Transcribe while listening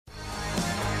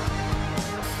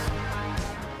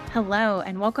Hello,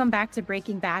 and welcome back to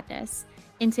Breaking Badness.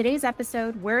 In today's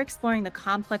episode, we're exploring the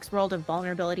complex world of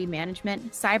vulnerability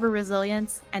management, cyber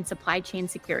resilience, and supply chain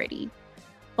security.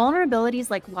 Vulnerabilities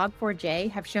like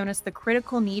Log4j have shown us the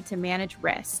critical need to manage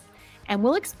risk, and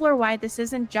we'll explore why this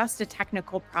isn't just a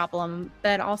technical problem,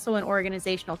 but also an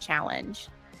organizational challenge.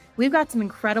 We've got some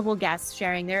incredible guests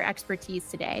sharing their expertise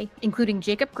today, including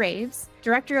Jacob Graves,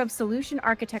 Director of Solution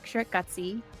Architecture at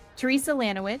Gutsy, Theresa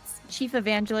Lanowitz, Chief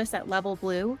Evangelist at Level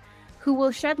Blue, who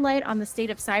will shed light on the state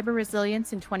of cyber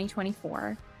resilience in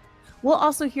 2024. We'll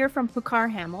also hear from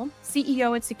Pukar Hamal,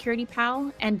 CEO at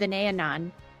SecurityPal, and Vinay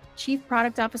Anand, Chief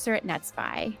Product Officer at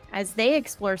NetSPI, as they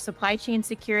explore supply chain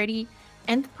security,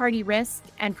 nth-party risk,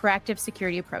 and proactive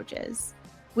security approaches.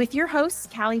 With your hosts,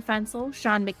 Callie Fensel,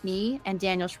 Sean McNee, and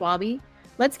Daniel Schwalbe,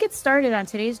 let's get started on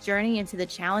today's journey into the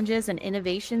challenges and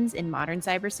innovations in modern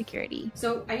cybersecurity.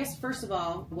 So I guess, first of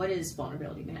all, what is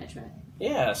vulnerability management?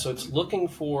 Yeah, so it's looking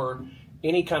for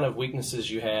any kind of weaknesses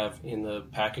you have in the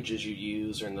packages you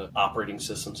use or in the operating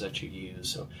systems that you use.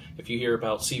 So if you hear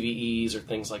about CVEs or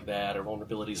things like that, or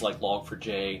vulnerabilities like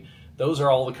Log4j, those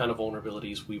are all the kind of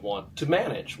vulnerabilities we want to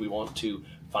manage. We want to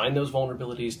find those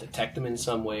vulnerabilities, detect them in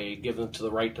some way, give them to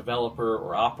the right developer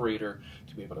or operator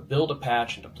to be able to build a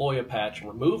patch and deploy a patch and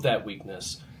remove that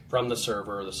weakness from the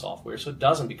server or the software so it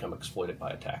doesn't become exploited by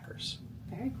attackers.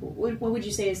 Very cool. What would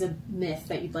you say is a myth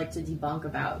that you'd like to debunk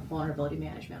about vulnerability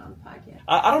management on the podcast?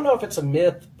 I don't know if it's a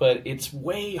myth, but it's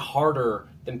way harder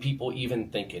than people even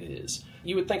think it is.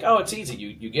 You would think, oh, it's easy.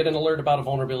 You get an alert about a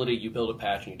vulnerability, you build a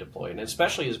patch, and you deploy it. And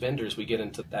especially as vendors, we get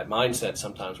into that mindset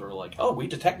sometimes where we're like, oh, we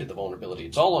detected the vulnerability.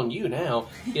 It's all on you now.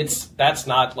 That's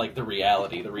not like the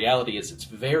reality. The reality is it's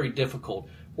very difficult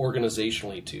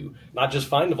organizationally to not just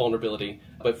find the vulnerability,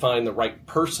 but find the right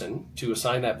person to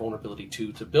assign that vulnerability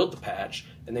to build the patch,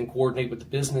 and then coordinate with the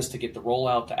business to get the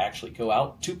rollout to actually go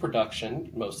out to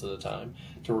production most of the time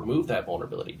to remove that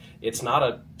vulnerability. It's not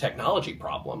a technology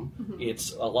problem. Mm-hmm.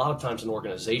 It's a lot of times an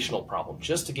organizational problem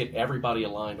just to get everybody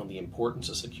aligned on the importance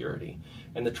of security.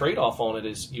 And the trade-off on it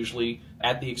is usually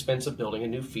at the expense of building a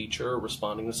new feature or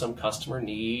responding to some customer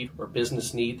need or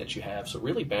business need that you have. So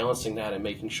really balancing that and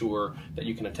making sure that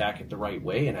you can attack it the right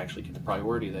way and actually get the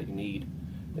priority that you need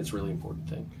is a really important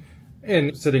thing.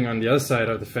 And sitting on the other side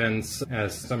of the fence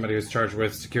as somebody who's charged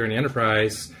with securing the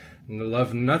enterprise,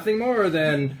 love nothing more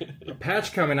than a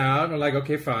patch coming out and like,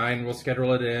 okay, fine, we'll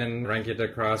schedule it in, rank it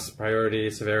across priority,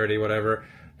 severity, whatever.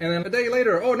 And then a day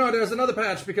later, oh no, there's another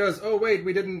patch because, oh wait,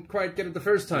 we didn't quite get it the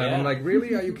first time. Yeah. I'm like,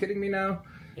 really? Are you kidding me now?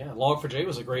 Yeah, Log4j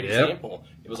was a great example.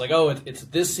 It was like, oh, it's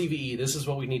this CVE, this is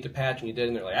what we need to patch, and you did,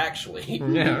 and they're like, actually,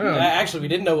 actually, we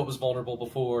didn't know what was vulnerable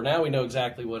before. Now we know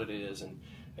exactly what it is, and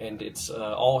it's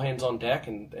all hands on deck,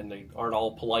 and they aren't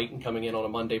all polite and coming in on a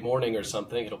Monday morning or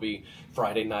something. It'll be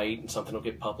Friday night, and something will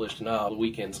get published, and the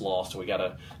weekend's lost, and we got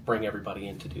to bring everybody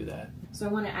in to do that. So I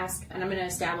want to ask, and I'm going to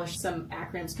establish some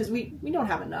acronyms, because we don't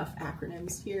have enough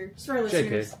acronyms here. Just for our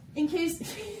listeners, in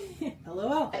case,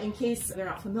 LOL, in case they're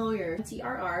not familiar,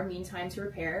 MTTR, mean time to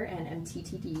repair, and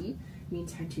MTTD, mean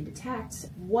time to detect.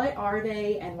 What are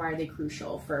they, and why are they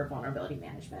crucial for vulnerability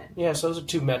management? Yeah, so those are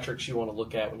two metrics you want to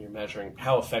look at when you're measuring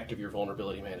how effective your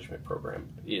vulnerability management program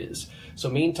is. So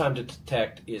mean time to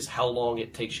detect is how long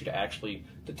it takes you to actually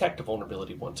detect a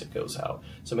vulnerability once it goes out.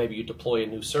 So maybe you deploy a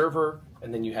new server,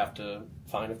 and then you have to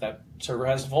find if that server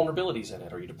has vulnerabilities in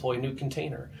it, or you deploy a new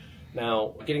container.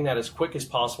 Now, getting that as quick as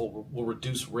possible will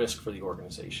reduce risk for the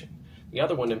organization. The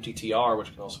other one, MTTR,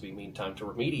 which can also be mean time to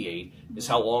remediate, is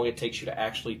how long it takes you to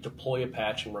actually deploy a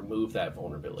patch and remove that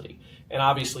vulnerability. And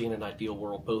obviously, in an ideal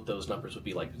world, both those numbers would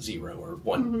be like 0 or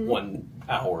 1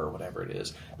 hour or whatever it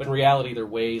is. But in reality, they're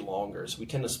way longer. So we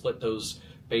tend to split those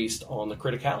based on the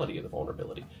criticality of the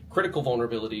vulnerability. Critical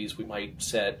vulnerabilities, we might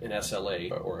set an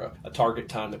SLA or a target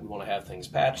time that we want to have things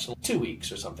patched, so 2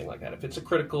 weeks or something like that. If it's a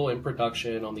critical in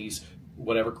production on these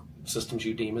whatever systems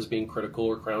you deem as being critical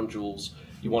or crown jewels,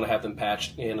 you want to have them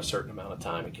patched in a certain amount of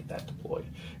time and get that deployed.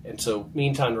 And so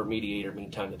mean time to remediate or mean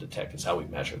time to detect is how we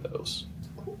measure those.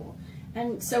 Cool.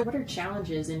 And so what are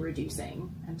challenges in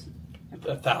reducing MTTR?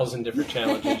 1,000 different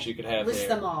challenges you could have List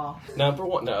there. them all. Number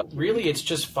one, no, really it's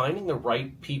just finding the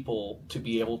right people to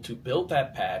be able to build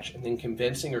that patch and then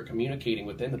convincing or communicating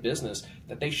within the business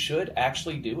that they should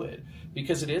actually do it.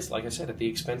 Because it is, like I said, at the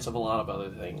expense of a lot of other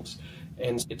things.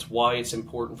 And it's why it's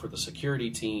important for the security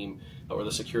team or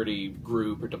the security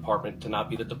group or department to not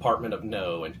be the department of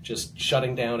no and just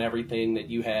shutting down everything that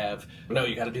you have. No,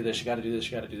 you got to do this, you got to do this,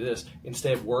 you got to do this.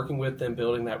 Instead, working with them,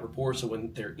 building that rapport so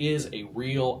when there is a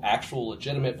real, actual,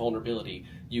 legitimate vulnerability,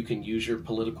 you can use your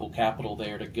political capital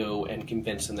there to go and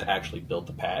convince them to actually build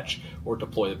the patch or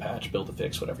deploy the patch, build the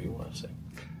fix, whatever you want to say.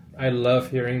 I love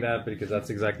hearing that because that's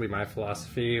exactly my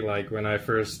philosophy. Like when I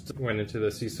first went into the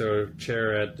CISO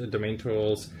chair at Domain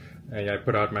Tools, I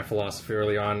put out my philosophy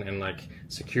early on, and like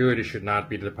security should not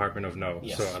be the Department of No.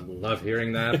 Yes. So I love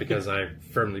hearing that because I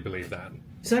firmly believe that.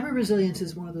 Cyber resilience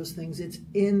is one of those things. It's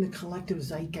in the collective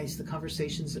zeitgeist, the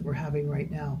conversations that we're having right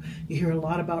now. You hear a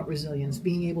lot about resilience,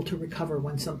 being able to recover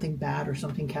when something bad or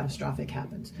something catastrophic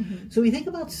happens. Mm-hmm. So we think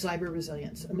about cyber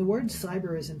resilience, and the word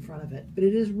cyber is in front of it, but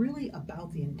it is really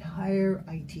about the entire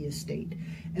IT estate.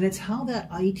 And it's how that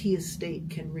IT estate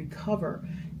can recover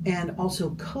and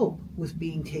also cope with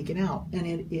being taken out. And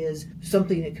it is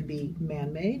something that could be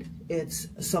man-made. It's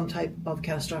some type of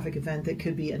catastrophic event that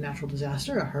could be a natural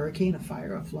disaster, a hurricane, a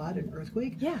fire, a flood, an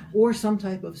earthquake, or some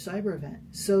type of cyber event.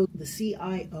 So the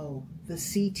CIO, the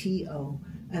CTO,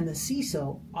 and the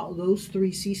CISO, all those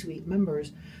three C-suite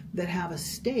members that have a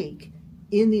stake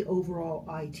in the overall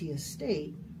IT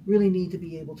estate really need to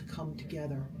be able to come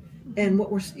together. And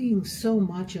what we're seeing so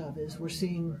much of is we're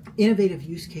seeing innovative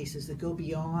use cases that go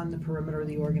beyond the perimeter of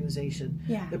the organization.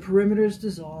 Yeah. The perimeter is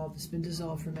dissolved. It's been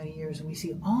dissolved for many years, and we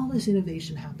see all this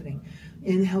innovation happening.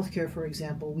 In healthcare, for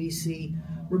example, we see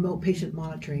remote patient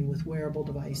monitoring with wearable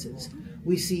devices.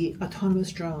 We see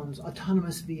autonomous drones,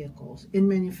 autonomous vehicles. In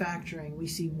manufacturing, we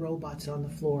see robots on the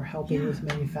floor helping with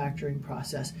manufacturing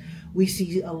process. We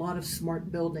see a lot of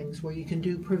smart buildings where you can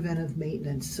do preventive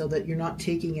maintenance so that you're not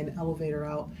taking an elevator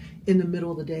out in the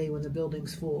middle of the day when the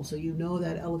building's full. So you know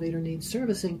that elevator needs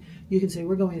servicing. You can say,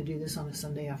 we're going to do this on a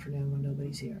Sunday afternoon when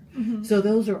nobody's here. Mm-hmm. So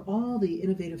those are all the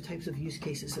innovative types of use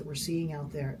cases that we're seeing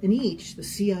out there. And each, the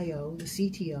CIO, the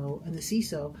CTO, and the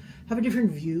CISO have a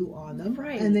different view on them.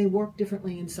 Right. And they work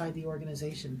differently inside the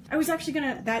organization. I was actually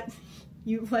going to,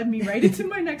 you led me right into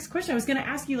my next question. I was going to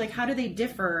ask you, like, how do they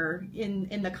differ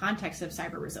in the context of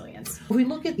cyber resilience? If we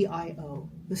look at the IO,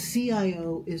 the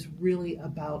CIO is really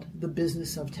about the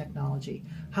business of technology.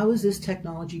 How is this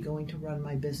technology going to run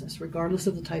my business, regardless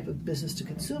of the type of business to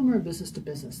consumer or business to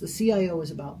business? The CIO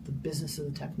is about the business of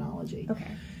the technology.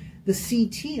 Okay. The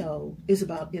CTO is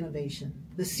about innovation.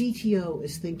 The CTO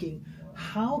is thinking,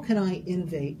 how can I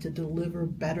innovate to deliver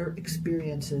better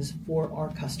experiences for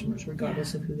our customers,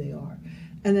 regardless of who they are?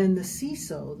 And then the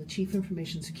CISO, the Chief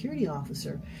Information Security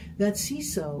Officer, that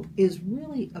CISO is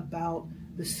really about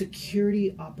the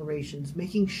security operations,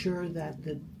 making sure that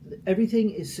everything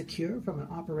is secure from an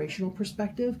operational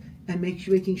perspective, and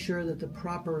making sure that the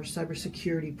proper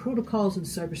cybersecurity protocols and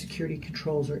cybersecurity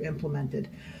controls are implemented.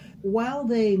 While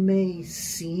they may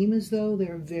seem as though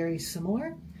they're very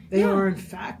similar, they are, in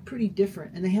fact, pretty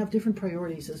different, and they have different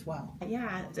priorities as well.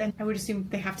 Yeah, and I would assume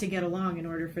they have to get along in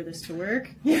order for this to work.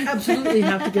 Yeah, absolutely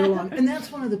have to get along. And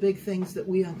that's one of the big things that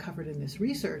we uncovered in this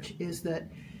research, is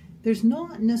that there's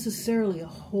not necessarily a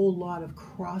whole lot of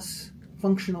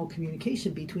cross-functional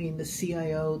communication between the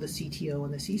CIO, the CTO,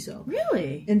 and the CISO.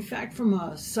 Really? In fact, from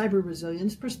a cyber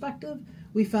resilience perspective,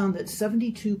 we found that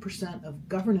 72% of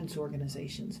governance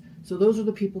organizations, so those are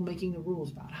the people making the rules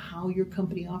about how your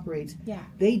company operates,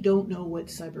 they don't know what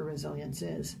cyber resilience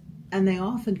is. And they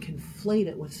often conflate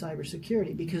it with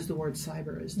cybersecurity because the word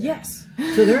cyber is there. Yes.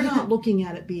 So they're not looking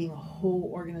at it being a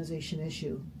whole organization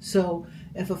issue. So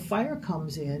if a fire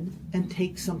comes in and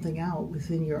takes something out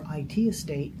within your IT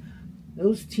estate,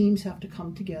 those teams have to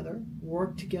come together,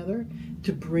 work together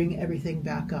to bring everything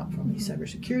back up from the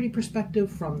cybersecurity perspective,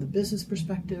 from the business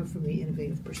perspective, from the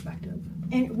innovative perspective.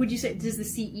 And would you say, does the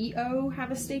CEO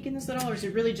have a stake in this at all, or is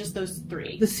it really just those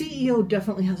three? The CEO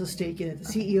definitely has a stake in it. The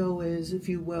CEO is, if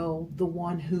you will, the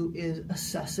one who is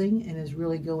assessing and is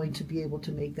really going to be able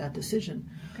to make that decision.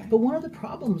 Okay. But one of the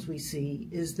problems we see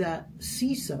is that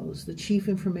CISOs, the Chief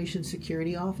Information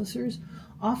Security Officers,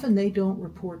 often they don't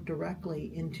report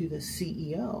directly into the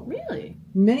CEO. Really?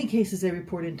 In many cases, they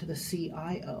report into the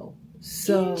CIO.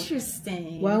 So,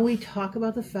 interesting. While we talk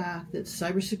about the fact that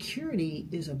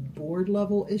cybersecurity is a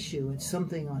board-level issue, it's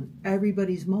something on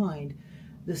everybody's mind,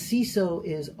 the CISO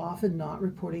is often not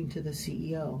reporting to the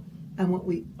CEO. And what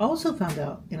we also found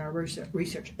out in our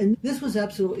research, and this was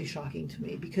absolutely shocking to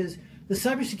me, because the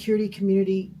cybersecurity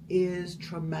community is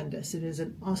tremendous. It is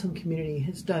an awesome community.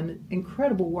 It's done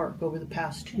incredible work over the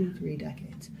past 2-3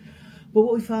 decades. But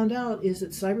what we found out is that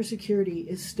cybersecurity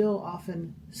is still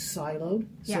often siloed,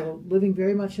 so living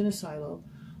very much in a silo,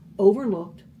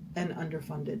 overlooked, and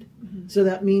underfunded. Mm-hmm. So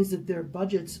that means that their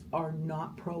budgets are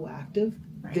not proactive.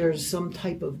 Right. There's some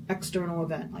type of external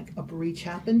event, like a breach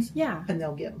happens, and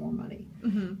they'll get more money.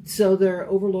 Mm-hmm. So they're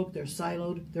overlooked, they're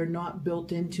siloed, they're not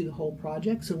built into the whole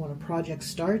project. So when a project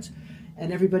starts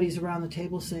and everybody's around the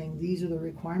table saying, these are the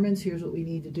requirements, here's what we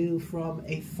need to do from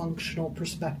a functional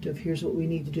perspective, here's what we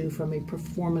need to do from a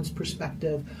performance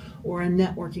perspective or a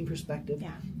networking perspective.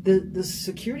 Yeah. The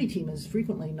security team is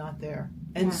frequently not there.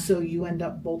 And so you end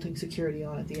up bolting security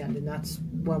on at the end, and that's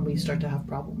when we start to have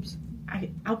problems.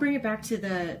 I'll bring it back to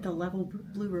the Level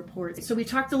Blue report. So we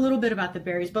talked a little bit about the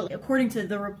barriers, but according to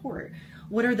the report,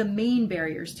 what are the main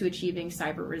barriers to achieving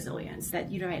cyber resilience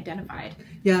that you identified?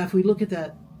 Yeah, if we look at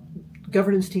that,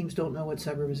 governance teams don't know what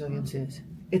cyber resilience is.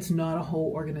 It's not a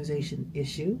whole organization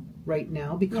issue right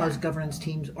now because governance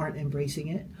teams aren't embracing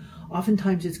it.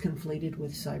 Oftentimes it's conflated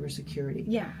with cybersecurity.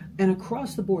 Yeah. And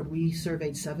across the board, we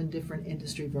surveyed 7 different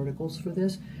industry verticals for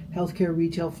this: healthcare,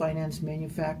 retail, finance,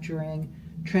 manufacturing,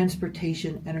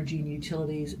 transportation, energy and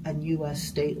utilities, and U.S.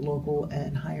 state, local,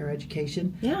 and higher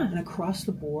education. Yeah. And across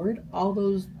the board, all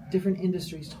those different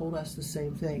industries told us the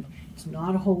same thing. It's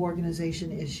not a whole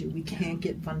organization issue. We can't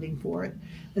get funding for it.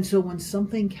 And so when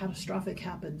something catastrophic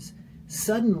happens,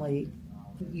 suddenly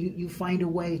you find a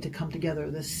way to come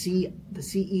together. The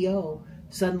CEO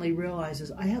suddenly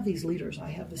realizes, I have these leaders. I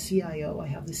have the CIO, I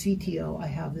have the CTO, I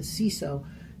have the CISO.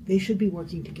 They should be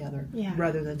working together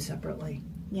rather than separately.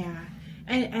 Yeah.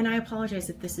 And I apologize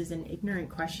if this is an ignorant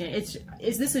question.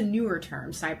 Is this a newer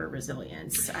term, cyber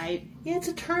resilience? Yeah, it's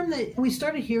a term that we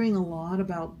started hearing a lot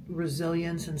about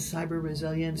resilience and cyber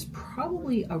resilience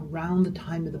probably around the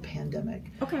time of the pandemic.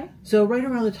 Okay. So right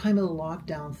around the time of the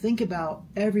lockdown, think about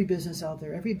every business out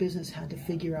there. Every business had to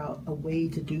figure out a way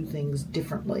to do things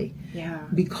differently. Yeah.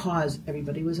 Because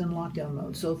everybody was in lockdown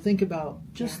mode. So think about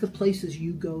just the places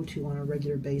you go to on a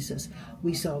regular basis.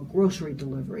 We saw grocery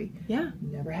delivery. Yeah.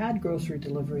 Never had grocery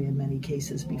delivery in many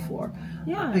cases before.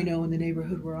 Yeah. I know in the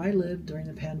neighborhood where I lived during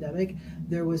the pandemic,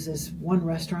 there was this one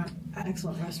restaurant,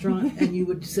 excellent restaurant, and you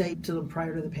would say to them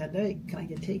prior to the pandemic, can I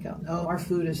get takeout? No, our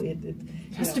food is... It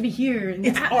has to be here in the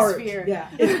it's atmosphere. Art. Yeah,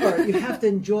 it's art. You have to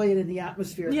enjoy it in the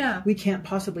atmosphere. Yeah. We can't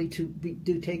possibly do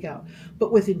takeout.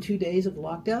 But within 2 days of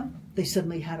lockdown, they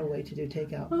suddenly had a way to do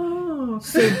takeout. Oh.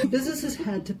 So businesses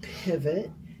had to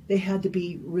pivot. They had to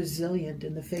be resilient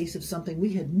in the face of something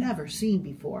we had never seen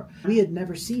before. We had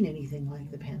never seen anything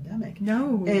like the pandemic.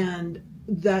 No. And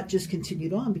that just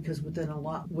continued on because within a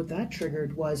lot, what that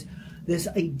triggered was this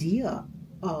idea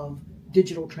of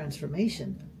digital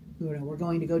transformation. You know, we're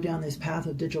going to go down this path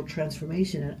of digital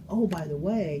transformation. And oh, by the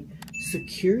way,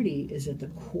 security is at the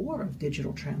core of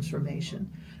digital transformation.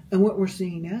 And what we're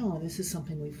seeing now, and this is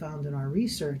something we found in our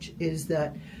research, is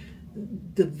that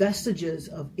the vestiges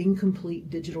of incomplete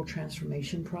digital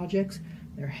transformation projects,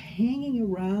 they're hanging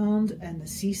around, and the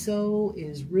CISO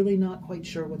is really not quite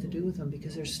sure what to do with them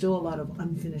because there's still a lot of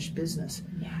unfinished business.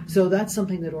 Yeah. So that's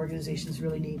something that organizations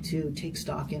really need to take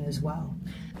stock in as well.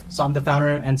 So I'm the founder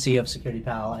and CEO of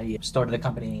SecurityPal. I started the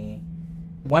company,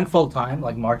 went full-time,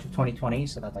 like March of 2020,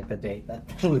 so that's like the date that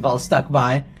we've all stuck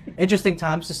by. Interesting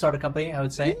times to start a company, I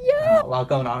would say. A lot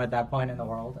going on at that point in the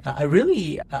world. I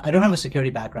don't have a security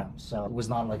background, so it was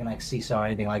not like an ex-CISO or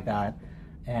anything like that.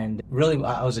 And really,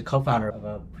 I was a co-founder of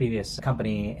a previous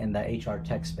company in the HR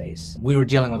tech space. We were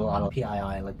dealing with a lot of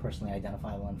PII, like personally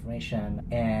identifiable information.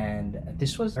 And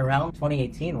this was around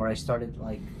 2018 where I started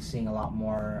like seeing a lot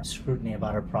more scrutiny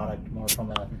about our product, more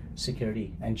from a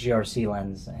security and GRC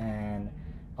lens. And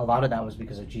a lot of that was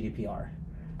because of GDPR.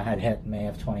 I had hit May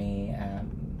of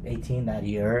 2018 that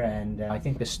year, and I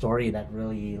think the story that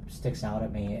really sticks out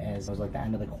at me is it was like the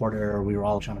end of the quarter, we were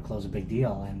all trying to close a big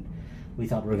deal, and we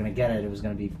thought we were going to get it. It was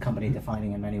going to be company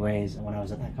defining in many ways. And when I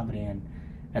was at that company, and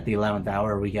at the 11th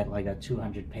hour, we get like a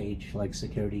 200-page like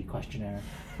security questionnaire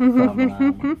from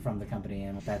the company,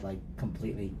 and that like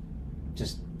completely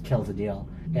just killed the deal.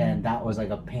 And that was like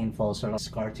a painful sort of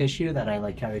scar tissue that I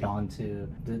like carried on to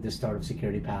the start of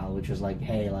SecurityPal, which was like,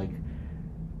 hey, like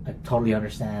I totally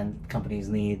understand companies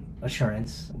need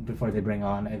assurance before they bring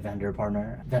on a vendor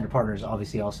partner. Vendor partners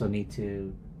obviously also need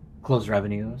to close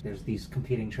revenue. There's these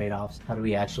competing trade-offs. How do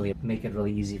we actually make it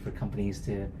really easy for companies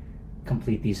to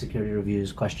complete these security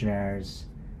reviews, questionnaires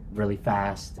really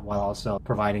fast, while also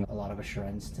providing a lot of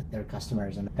assurance to their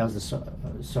customers? And that was the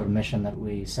sort of mission that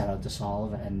we set out to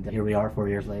solve, and here we are 4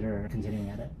 years later continuing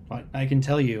at it. Well, I can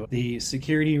tell you the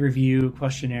security review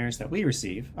questionnaires that we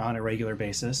receive on a regular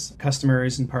basis,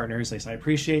 customers and partners, I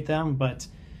appreciate them, but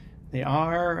they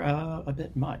are a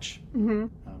bit much. Mm-hmm.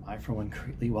 I, for one,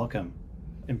 greatly welcome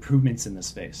improvements in this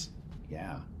space.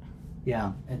 Yeah,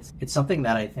 it's something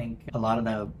that I think a lot of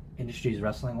the industry is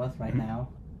wrestling with right now.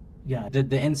 Yeah,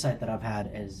 the insight that I've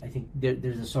had is I think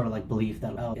there's a sort of like belief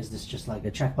that, oh, is this just like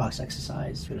a checkbox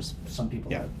exercise? There's some people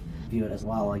that view it as,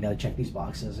 well, I got to check these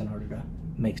boxes in order to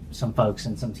make some folks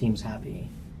and some teams happy.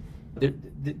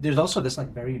 There's also this like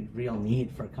very real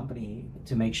need for a company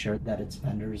to make sure that its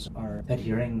vendors are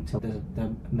adhering to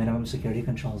the minimum security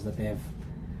controls that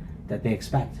they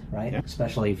expect, right? Yeah.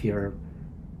 Especially if you're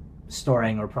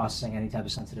storing or processing any type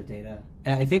of sensitive data.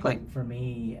 And I think like for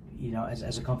me,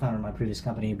 as a co-founder of my previous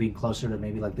company, being closer to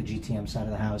maybe like the GTM side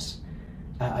of the house,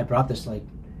 I brought this like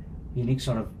unique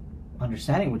sort of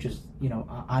understanding, which is,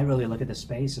 I really look at this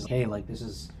space as, hey, like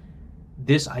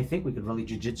this, I think we could really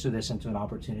jujitsu this into an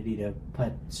opportunity to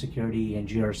put security and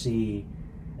GRC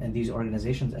and these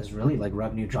organizations as really like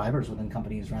revenue drivers within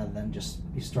companies rather than just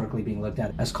historically being looked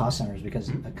at as cost centers,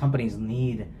 because companies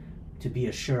need to be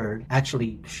assured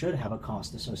actually should have a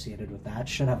cost associated with that,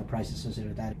 should have a price associated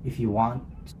with that. If you want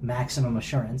maximum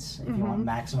assurance, if you want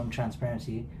maximum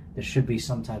transparency, there should be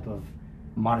some type of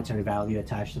monetary value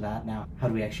attached to that. Now, how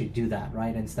do we actually do that,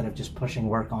 right? Instead of just pushing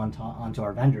work onto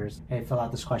our vendors, hey, fill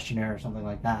out this questionnaire or something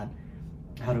like that,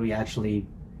 how do we actually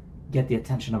get the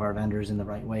attention of our vendors in the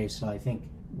right way? So I think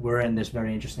we're in this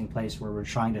very interesting place where we're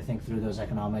trying to think through those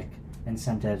economic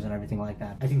incentives and everything like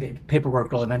that. I think the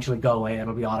paperwork will eventually go away.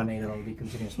 It'll be automated. It'll be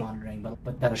continuous monitoring,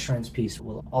 but that assurance piece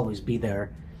will always be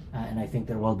there. And I think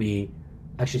there will be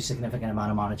actually significant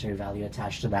amount of monetary value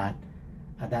attached to that,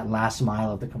 at that last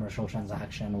mile of the commercial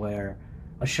transaction where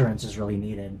assurance is really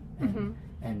needed.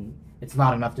 And it's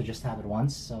not enough to just have it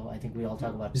once. So I think we all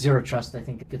talk about zero trust. I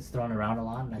think it gets thrown around a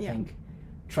lot. And I think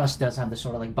trust does have this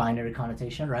sort of like binary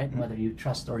connotation, right? Whether you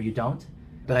trust or you don't.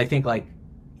 But I think like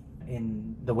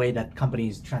in the way that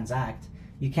companies transact,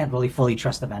 you can't really fully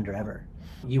trust the vendor ever.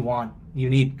 You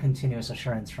need continuous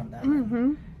assurance from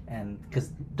them. And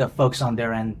because the folks on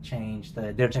their end change,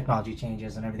 their technology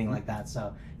changes and everything like that.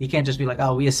 So you can't just be like,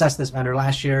 oh, we assessed this vendor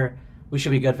last year, we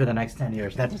should be good for the next 10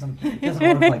 years. That doesn't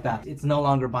work like that. It's no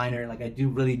longer binary. Like I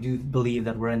really do believe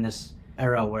that we're in this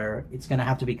era where it's going to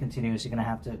have to be continuous. You're going to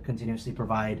have to continuously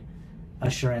provide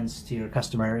assurance to your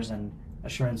customers and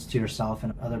assurance to yourself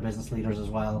and other business leaders as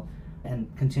well, and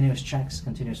continuous checks,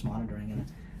 continuous monitoring.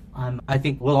 And I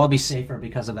think we'll all be safer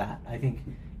because of that. I think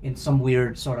in some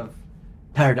weird sort of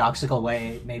paradoxical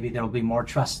way, maybe there will be more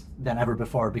trust than ever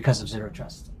before because of zero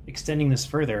trust. Extending this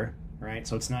further, right?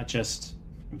 So it's not just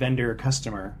vendor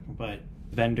customer, but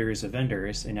vendors of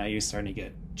vendors, and now you're starting to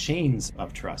get chains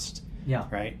of trust. Yeah.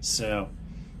 Right. So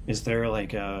is there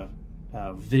like a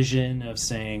vision of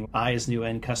saying, I as new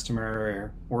end customer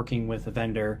are working with a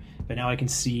vendor, but now I can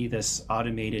see this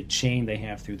automated chain they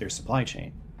have through their supply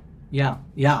chain? Yeah.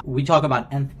 We talk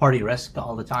about nth party risk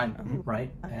all the time, right?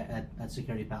 At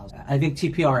SecurityPal. I think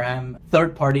TPRM,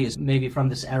 third party, is maybe from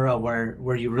this era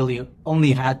where you really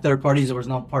only had third parties. There was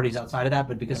no parties outside of that,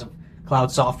 but because of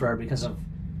cloud software, because of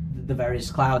the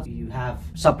various clouds, you have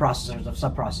subprocessors of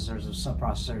subprocessors of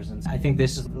subprocessors. And I think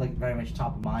this is like very much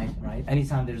top of mind, right?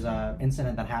 Anytime there's an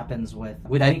incident that happens with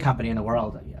any company in the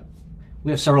world,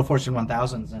 we have several Fortune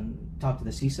 1000s and talk to the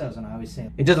CISOs, and I always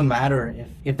say it doesn't matter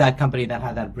if that company that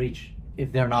had that breach,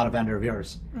 if they're not a vendor of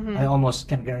yours. I almost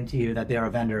can guarantee you that they're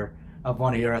a vendor of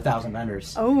one of your 1,000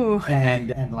 vendors.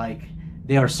 And like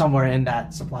they are somewhere in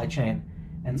that supply chain.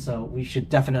 And so we should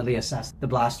definitely assess the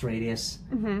blast radius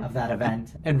of that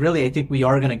event. And really, I think we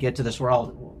are going to get to this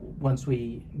world once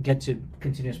we get to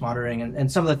continuous monitoring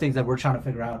and some of the things that we're trying to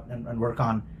figure out and work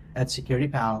on at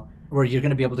SecurityPal, where you're going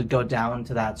to be able to go down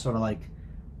to that sort of like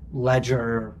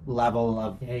ledger level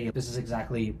of, hey, this is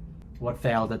exactly what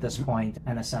failed at this point,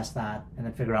 and assess that and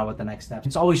then figure out what the next step.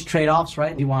 It's always trade-offs,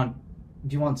 right? Do you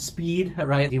want speed,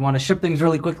 right? Do you want to ship things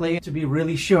really quickly to be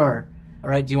really sure? All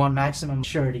right, do you want maximum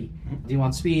surety? Do you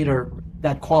want speed or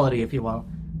that quality, if you will?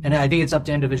 And I think it's up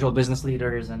to individual business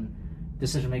leaders and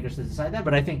decision makers to decide that,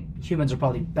 but I think humans are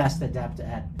probably best adept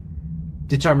at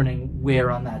determining where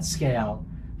on that scale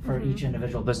for each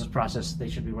individual business process they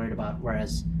should be worried about,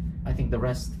 whereas I think the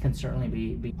rest can certainly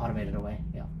be automated away.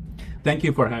 Yeah. Thank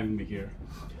you for having me here.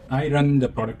 I run the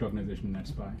product organization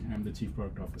NetSPI. I'm the Chief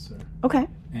Product Officer. Okay.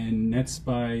 And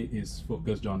NetSPI is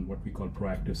focused on what we call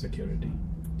proactive security,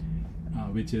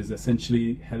 which is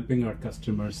essentially helping our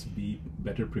customers be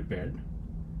better prepared,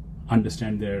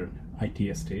 understand their IT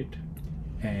estate,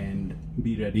 and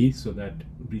be ready so that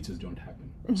breaches don't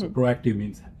happen. So proactive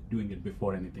means doing it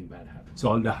before anything bad happens. So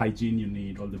all the hygiene you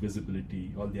need, all the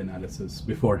visibility, all the analysis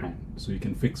beforehand, so you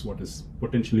can fix what is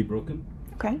potentially broken.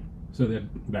 Okay. So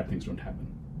that bad things don't happen.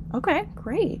 Okay,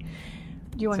 great.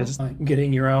 Do you want to like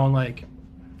getting your own like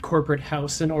corporate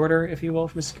house in order, if you will,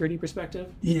 from a security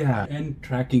perspective? Yeah, and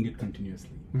tracking it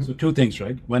continuously. So two things,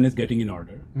 right? One is getting in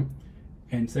order.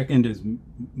 And second is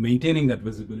maintaining that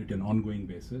visibility on an ongoing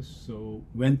basis. So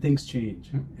when things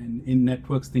change, and in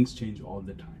networks, things change all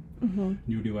the time.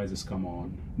 New devices come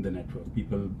on the network.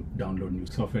 People download new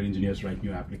software, engineers write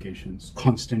new applications.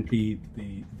 Constantly,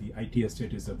 the IT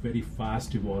estate is a very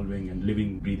fast evolving and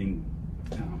living, breathing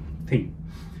thing.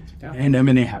 Yeah. And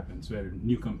M&A happens where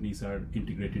new companies are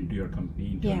integrated into your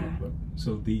company, into your network.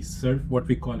 So the what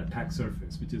we call attack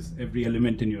surface, which is every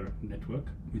element in your network,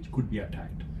 which could be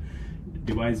attacked.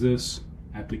 Devices,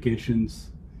 applications,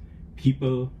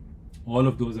 people, all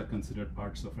of those are considered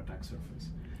parts of attack surface.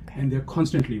 And they're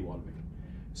constantly evolving.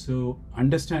 So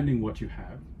understanding what you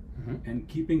have and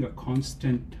keeping a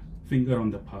constant finger on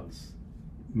the pulse,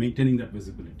 maintaining that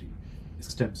visibility is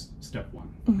step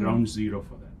one, ground zero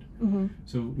for that.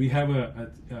 So we have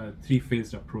a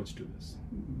three-phased approach to this,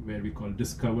 where we call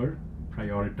discover,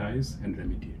 prioritize, and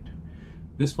remediate.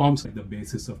 This forms like the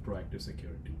basis of proactive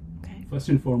security. First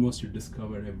and foremost, you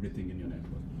discover everything in your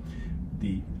network.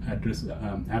 The address,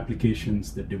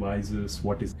 applications, the devices,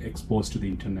 what is exposed to the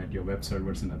internet, your web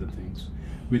servers and other things,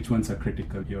 which ones are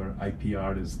critical. Your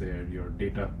IPR is there, your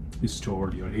data is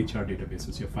stored, your HR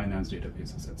databases, your finance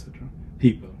databases, etc.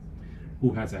 People,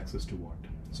 who has access to what.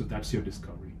 So that's your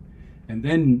discovery. And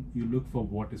then you look for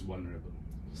what is vulnerable.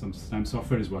 Sometimes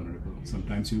software is vulnerable.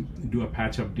 Sometimes you do a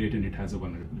patch update and it has a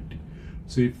vulnerability.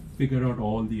 So you figure out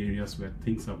all the areas where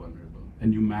things are vulnerable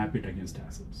and you map it against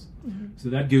assets. So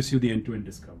that gives you the end-to-end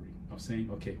discovery of saying,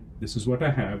 okay, this is what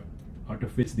I have, out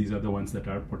of which these are the ones that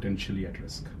are potentially at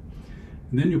risk.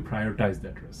 And then you prioritize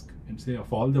that risk and say,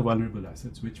 of all the vulnerable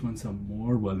assets, which ones are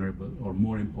more vulnerable or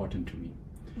more important to me?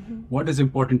 What is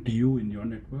important to you in your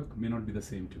network may not be the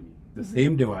same to me. The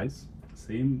same device,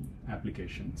 same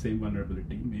application, same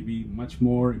vulnerability may be much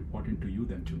more important to you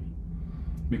than to me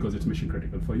because it's mission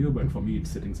critical for you, but for me it's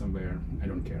sitting somewhere, I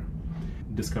don't care.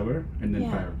 Discover and then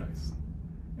prioritize.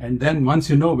 And then once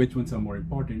you know which ones are more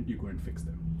important, you go and fix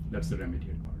them. That's the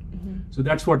remediate part. So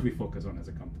that's what we focus on as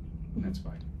a company. And that's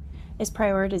why. Is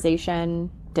prioritization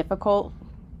difficult?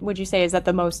 Would you say is that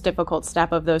the most difficult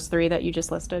step of those three that you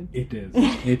just listed? It is.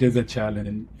 It is a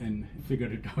challenge and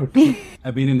figure it out.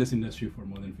 I've been in this industry for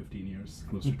more than 15 years,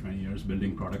 close to 20 years,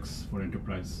 building products for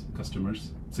enterprise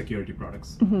customers, security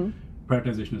products.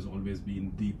 Prioritization has always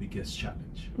been the biggest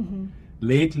challenge.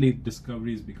 Lately,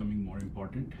 discovery is becoming more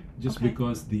important just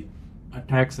because the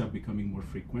attacks are becoming more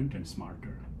frequent and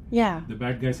smarter. The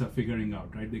bad guys are figuring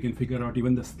out, right? They can figure out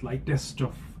even the slightest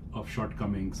of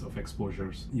shortcomings, of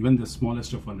exposures, even the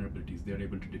smallest of vulnerabilities, they're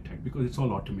able to detect because it's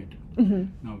all automated.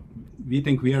 Now, we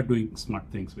think we are doing smart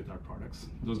things with our products.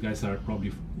 Those guys are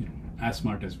probably as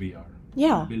smart as we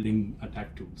are, building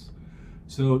attack tools.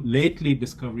 So lately,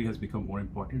 discovery has become more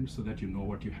important so that you know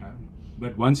what you have.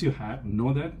 But once you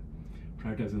know that,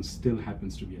 prioritization still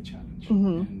happens to be a challenge.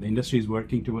 And the industry is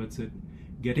working towards it,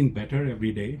 getting better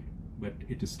every day, but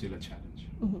it is still a challenge.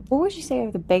 What would you say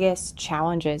are the biggest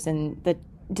challenges in the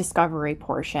discovery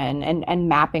portion and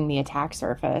mapping the attack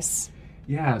surface?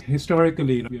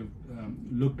 Historically, we have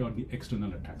looked at the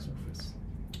external attack surface.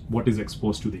 What is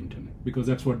exposed to the internet? Because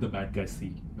that's what the bad guys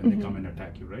see when they come and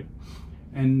attack you, right?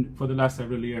 And for the last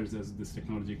several years, there's this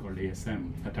technology called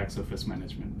ASM, Attack Surface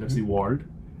Management, that's evolved,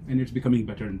 and it's becoming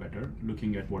better and better,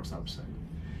 looking at what's outside.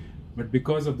 But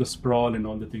because of the sprawl and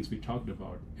all the things we talked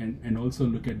about, and also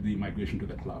look at the migration to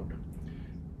the cloud,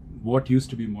 what used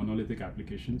to be monolithic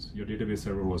applications, your database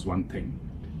server was one thing.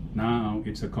 Now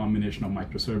it's a combination of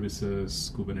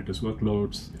microservices, Kubernetes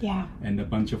workloads, and a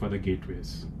bunch of other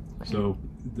gateways. So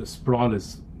the sprawl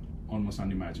is almost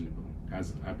unimaginable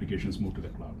as applications move to the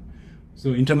cloud.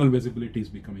 So internal visibility is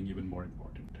becoming even more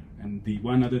important. And the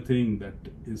one other thing that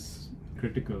is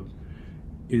critical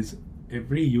is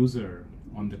every user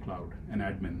on the cloud, an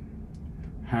admin,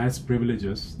 has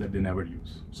privileges that they never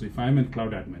use. So if I'm a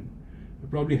cloud admin, I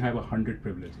probably have 100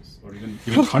 privileges, or even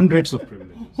hundreds of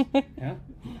privileges.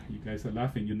 You guys are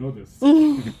laughing, you know this.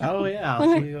 Oh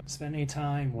yeah, if you spend any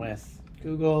time with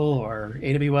Google or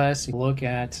AWS, you look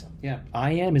at,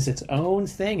 IAM is its own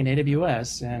thing in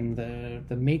AWS, and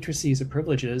the matrices of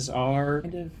privileges are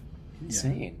kind of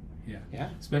insane.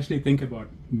 Especially think about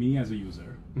me as a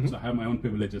user. So I have my own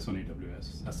privileges on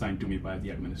AWS assigned to me by the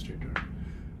administrator.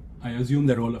 I assume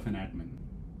the role of an admin.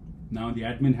 Now the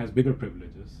admin has bigger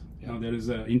privileges. Now there is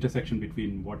an intersection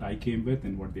between what I came with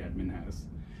and what the admin has.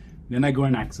 Then I go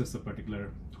and access a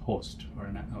particular host or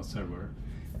a server.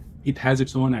 It has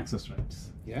its own access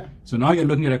rights. So now you're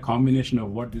looking at a combination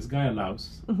of what this guy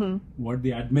allows, what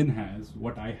the admin has,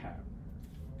 what I have.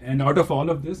 And out of all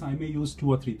of this, I may use 2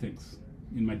 or 3 things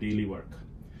in my daily work.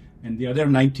 And the other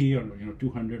 90 or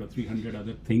 200 or 300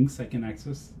 other things I can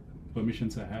access,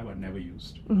 permissions I have, are never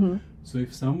used. So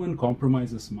if someone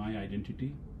compromises my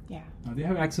identity, now they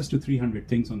have access to 300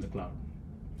 things on the cloud.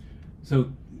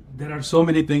 So there are so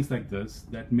many things like this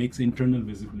that makes internal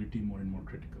visibility more and more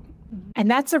critical. And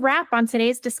that's a wrap on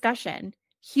today's discussion.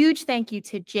 Huge thank you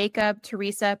to Jacob,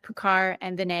 Theresa, Pukar,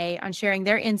 and Vinay on sharing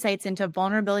their insights into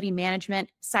vulnerability management,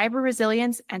 cyber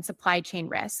resilience, and supply chain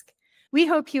risk. We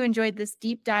hope you enjoyed this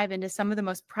deep dive into some of the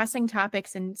most pressing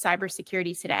topics in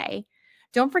cybersecurity today.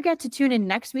 Don't forget to tune in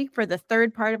next week for the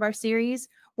third part of our series,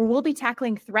 where we'll be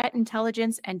tackling threat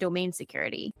intelligence and domain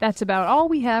security. That's about all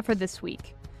we have for this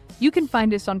week. You can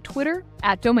find us on Twitter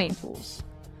 @DomainTools.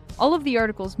 All of the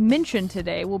articles mentioned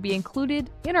today will be included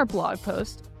in our blog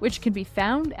post, which can be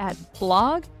found at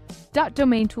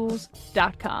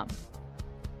blog.domaintools.com.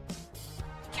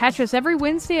 Catch us every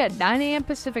Wednesday at 9 a.m.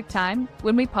 Pacific Time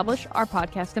when we publish our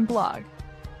podcast and blog.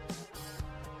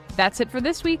 That's it for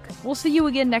this week. We'll see you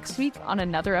again next week on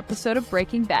another episode of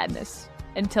Breaking Badness.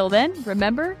 Until then,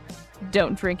 remember,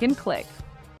 don't drink and click.